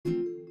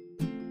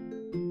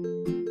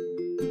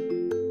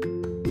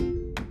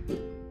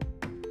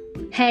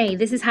Hey,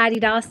 this is Heidi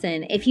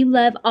Dawson. If you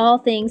love all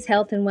things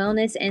health and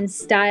wellness and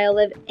style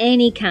of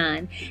any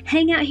kind,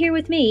 hang out here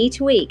with me each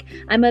week.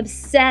 I'm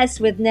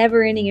obsessed with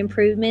never-ending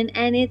improvement,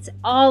 and it's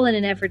all in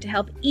an effort to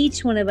help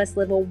each one of us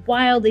live a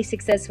wildly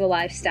successful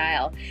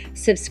lifestyle.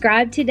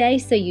 Subscribe today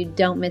so you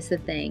don't miss a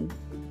thing.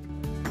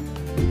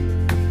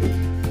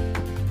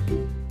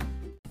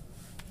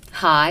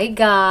 Hi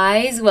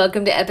guys,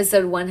 welcome to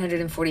episode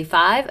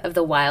 145 of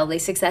the Wildly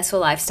Successful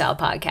Lifestyle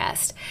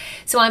Podcast.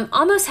 So I'm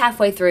almost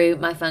halfway through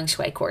my Feng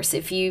Shui course.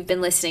 If you've been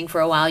listening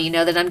for a while, you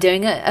know that I'm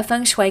doing a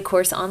Feng Shui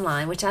course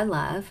online, which I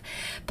love.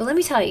 But let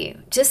me tell you,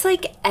 just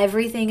like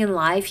everything in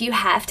life, you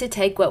have to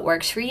take what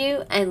works for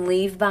you and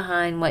leave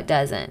behind what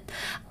doesn't.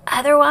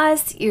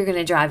 Otherwise, you're going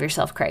to drive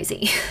yourself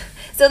crazy.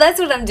 So that's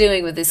what I'm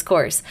doing with this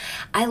course.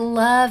 I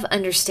love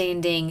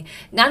understanding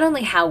not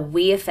only how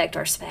we affect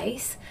our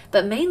space,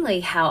 but mainly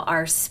how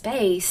our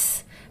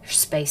spaces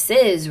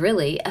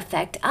really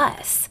affect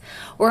us.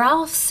 We're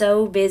all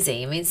so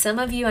busy. I mean, some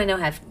of you I know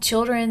have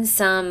children,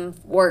 some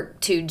work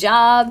 2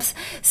 jobs,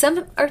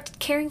 some are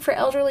caring for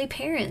elderly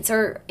parents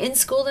or in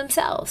school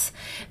themselves.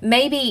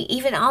 Maybe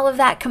even all of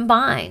that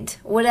combined.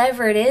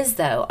 Whatever it is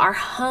though, our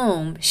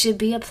home should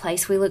be a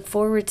place we look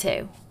forward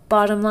to.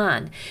 Bottom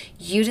line,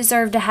 you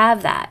deserve to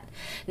have that.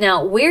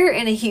 Now, we're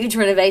in a huge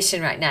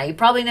renovation right now. You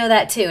probably know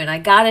that too. And I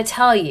gotta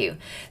tell you,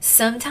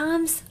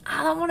 sometimes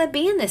I don't want to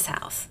be in this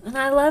house. And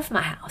I love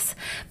my house,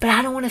 but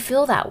I don't want to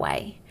feel that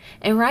way.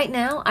 And right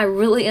now, I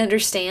really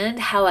understand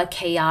how a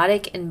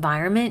chaotic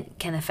environment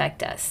can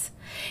affect us.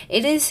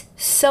 It is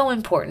so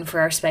important for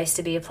our space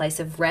to be a place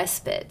of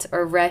respite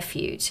or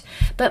refuge.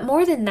 But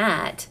more than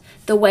that,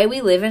 the way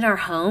we live in our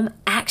home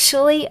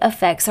actually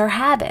affects our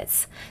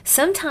habits.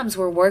 Sometimes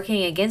we're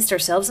working against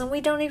ourselves and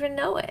we don't even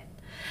know it.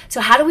 So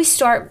how do we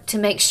start to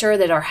make sure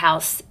that our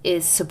house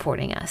is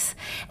supporting us?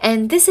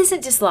 And this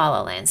isn't just La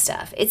La Land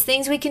stuff. It's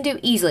things we can do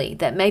easily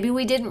that maybe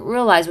we didn't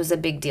realize was a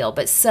big deal,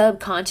 but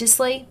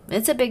subconsciously,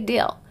 it's a big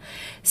deal.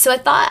 So I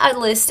thought I'd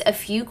list a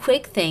few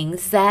quick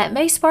things that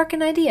may spark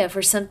an idea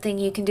for something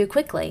you can do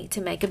quickly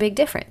to make a big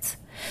difference.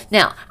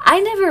 Now,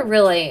 I never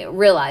really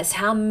realized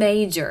how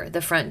major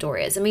the front door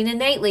is. I mean,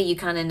 innately, you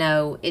kind of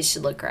know it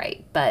should look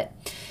great, but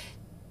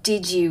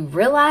did you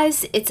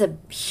realize it's a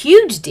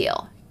huge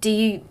deal? Do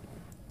you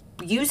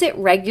use it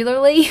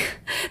regularly?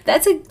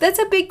 That's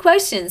a big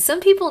question. Some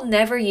people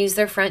never use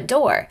their front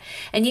door,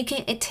 and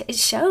it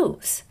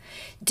shows.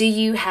 Do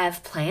you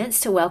have plants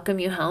to welcome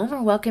you home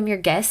or welcome your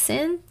guests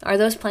in? Are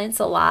those plants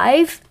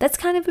alive? That's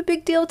kind of a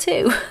big deal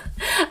too.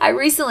 I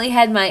recently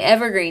had my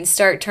evergreens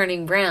start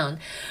turning brown,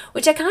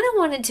 which I kind of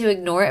wanted to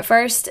ignore at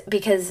first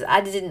because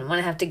I didn't want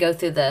to have to go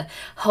through the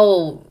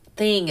whole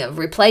thing of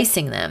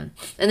replacing them.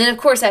 And then of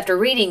course, after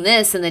reading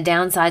this and the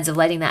downsides of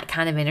letting that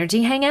kind of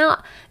energy hang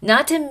out,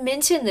 not to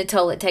mention the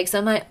toll it takes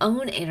on my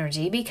own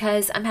energy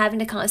because I'm having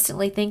to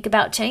constantly think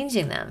about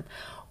changing them.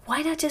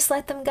 Why not just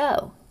let them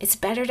go? It's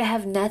better to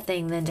have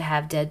nothing than to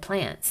have dead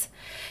plants.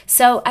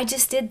 So I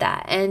just did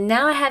that. And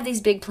now I have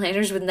these big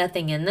planters with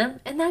nothing in them.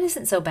 And that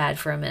isn't so bad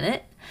for a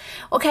minute.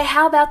 Okay,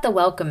 how about the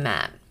welcome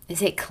mat?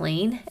 Is it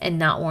clean and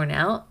not worn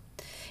out?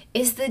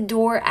 Is the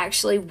door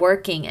actually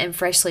working and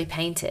freshly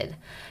painted?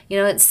 You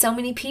know, it's so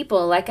many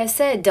people, like I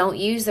said, don't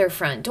use their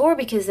front door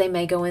because they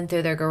may go in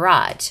through their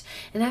garage.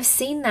 And I've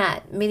seen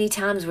that many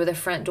times where the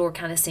front door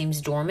kind of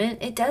seems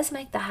dormant. It does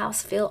make the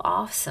house feel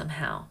off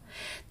somehow.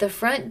 The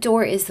front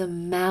door is the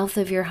mouth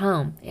of your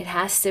home. It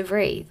has to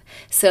breathe.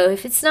 So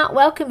if it's not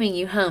welcoming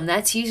you home,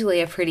 that's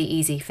usually a pretty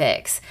easy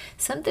fix.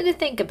 Something to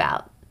think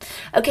about.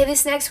 Okay,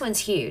 this next one's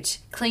huge.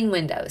 Clean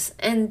windows.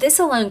 And this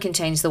alone can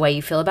change the way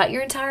you feel about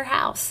your entire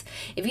house.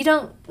 If you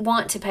don't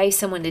want to pay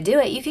someone to do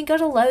it, you can go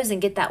to Lowe's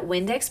and get that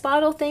Windex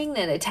bottle thing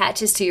that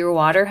attaches to your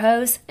water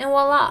hose, and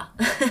voila.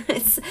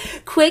 It's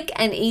quick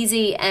and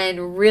easy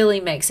and really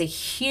makes a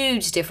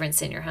huge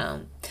difference in your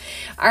home.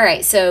 All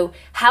right, so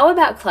how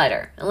about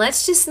clutter? And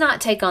let's just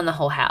not take on the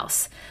whole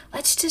house.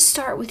 Let's just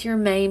start with your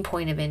main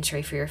point of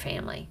entry for your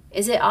family.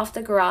 Is it off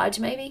the garage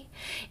maybe?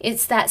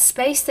 It's that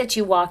space that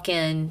you walk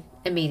in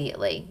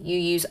immediately. You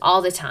use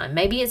all the time.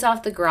 Maybe it's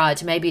off the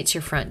garage. Maybe it's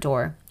your front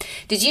door.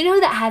 Did you know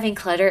that having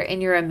clutter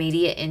in your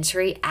immediate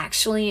entry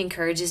actually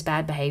encourages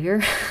bad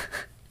behavior?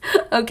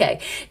 Okay,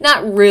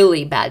 not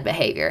really bad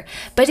behavior,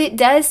 but it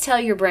does tell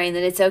your brain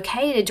that it's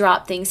okay to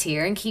drop things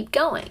here and keep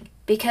going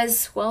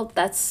because, well,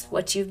 that's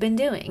what you've been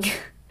doing.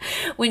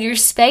 When your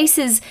space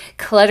is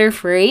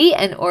clutter-free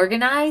and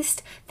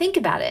organized, think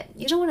about it.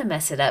 You don't want to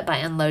mess it up by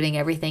unloading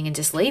everything and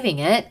just leaving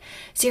it.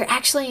 So you're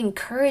actually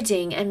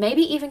encouraging and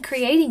maybe even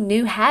creating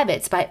new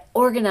habits by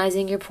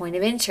organizing your point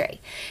of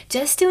entry.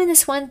 Just doing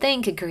this one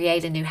thing could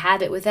create a new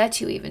habit without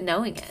you even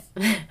knowing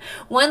it.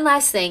 One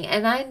last thing,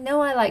 and I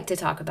know I like to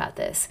talk about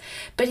this,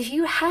 but if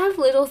you have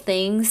little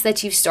things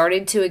that you've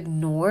started to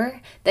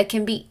ignore that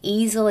can be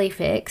easily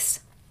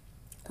fixed,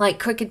 like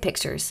crooked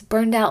pictures,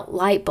 burned out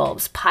light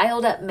bulbs,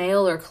 piled up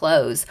mail or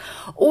clothes,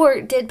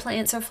 or dead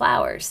plants or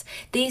flowers.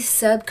 These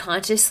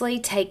subconsciously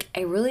take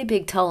a really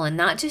big toll on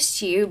not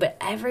just you, but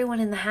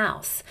everyone in the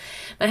house.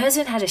 My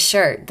husband had a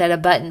shirt that a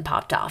button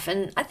popped off,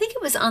 and I think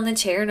it was on the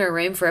chair in our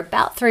room for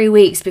about 3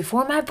 weeks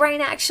before my brain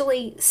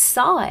actually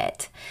saw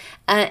it.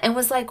 And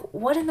was like,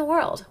 what in the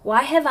world?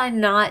 Why have I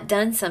not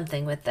done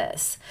something with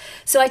this?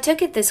 So I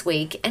took it this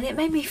week and it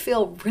made me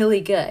feel really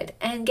good.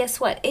 And guess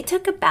what? It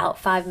took about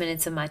 5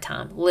 minutes of my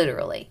time,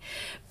 literally.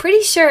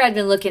 Pretty sure I'd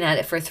been looking at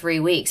it for 3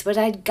 weeks, but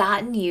I'd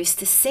gotten used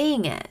to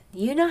seeing it.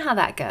 You know how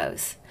that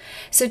goes.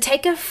 So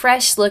take a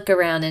fresh look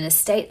around in a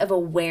state of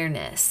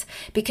awareness,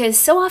 because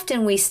so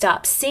often we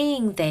stop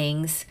seeing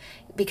things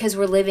because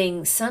we're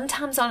living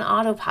sometimes on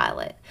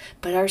autopilot,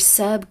 but our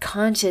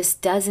subconscious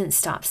doesn't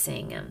stop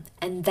seeing them,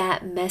 and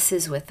that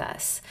messes with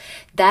us.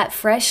 That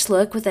fresh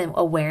look with an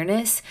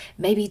awareness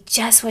may be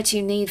just what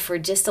you need for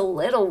just a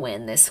little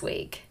win this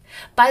week.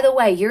 By the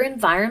way, your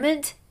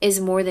environment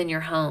is more than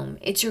your home.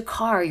 It's your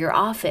car, your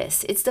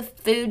office. It's the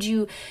food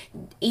you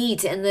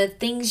eat and the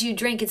things you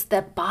drink. It's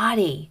the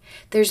body.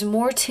 There's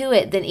more to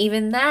it than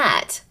even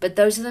that, but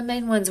those are the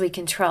main ones we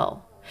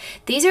control.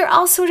 These are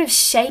all sort of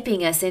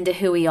shaping us into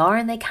who we are,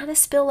 and they kind of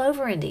spill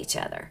over into each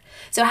other.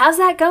 So how's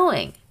that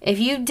going? If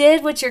you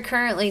did what you're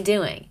currently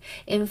doing,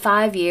 in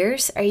 5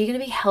 years, are you going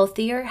to be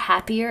healthier,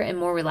 happier, and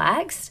more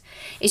relaxed?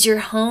 Is your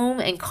home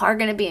and car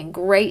going to be in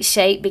great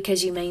shape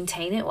because you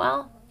maintain it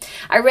well?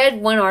 I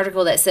read one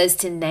article that says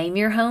to name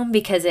your home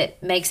because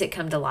it makes it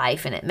come to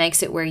life, and it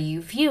makes it where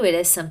you view it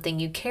as something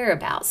you care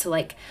about. So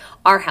like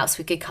our house,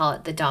 we could call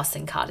it the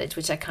Dawson Cottage,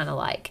 which I kind of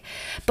like.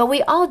 But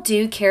we all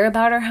do care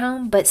about our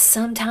home, but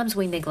sometimes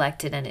we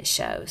neglect it and it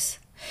shows.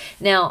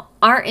 Now,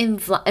 our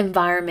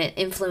environment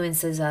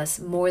influences us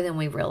more than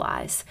we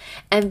realize.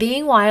 And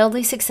being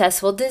wildly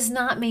successful does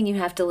not mean you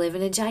have to live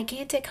in a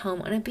gigantic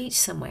home on a beach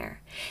somewhere.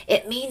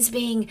 It means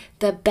being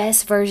the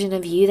best version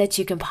of you that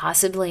you can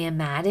possibly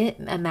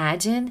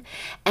imagine,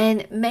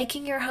 and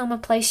making your home a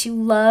place you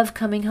love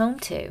coming home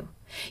to.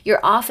 Your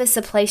office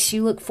a place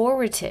you look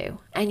forward to,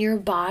 and your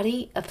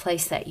body a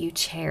place that you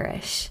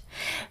cherish.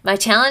 My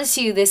challenge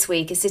to you this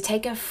week is to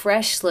take a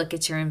fresh look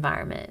at your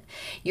environment,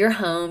 your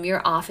home,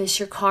 your office,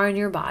 your car, and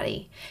your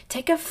body.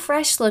 Take a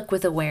fresh look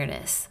with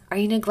awareness. Are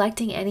you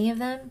neglecting any of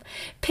them?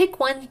 Pick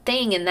one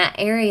thing in that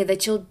area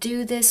that you'll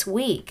do this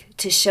week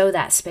to show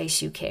that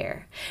space you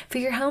care. For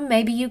your home,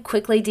 maybe you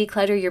quickly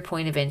declutter your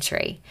point of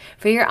entry.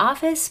 For your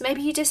office,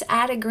 maybe you just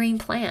add a green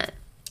plant.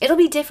 It'll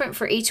be different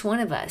for each one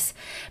of us,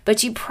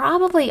 but you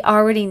probably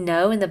already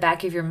know in the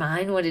back of your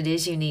mind what it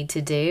is you need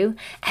to do,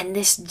 and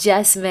this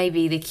just may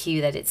be the cue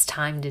that it's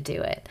time to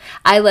do it.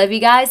 I love you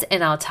guys,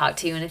 and I'll talk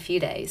to you in a few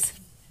days.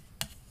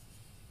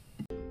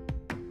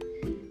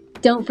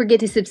 Don't forget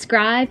to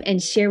subscribe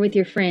and share with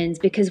your friends,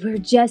 because we're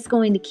just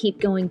going to keep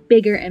going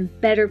bigger and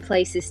better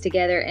places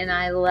together, and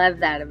I love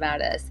that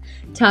about us.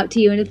 Talk to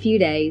you in a few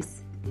days.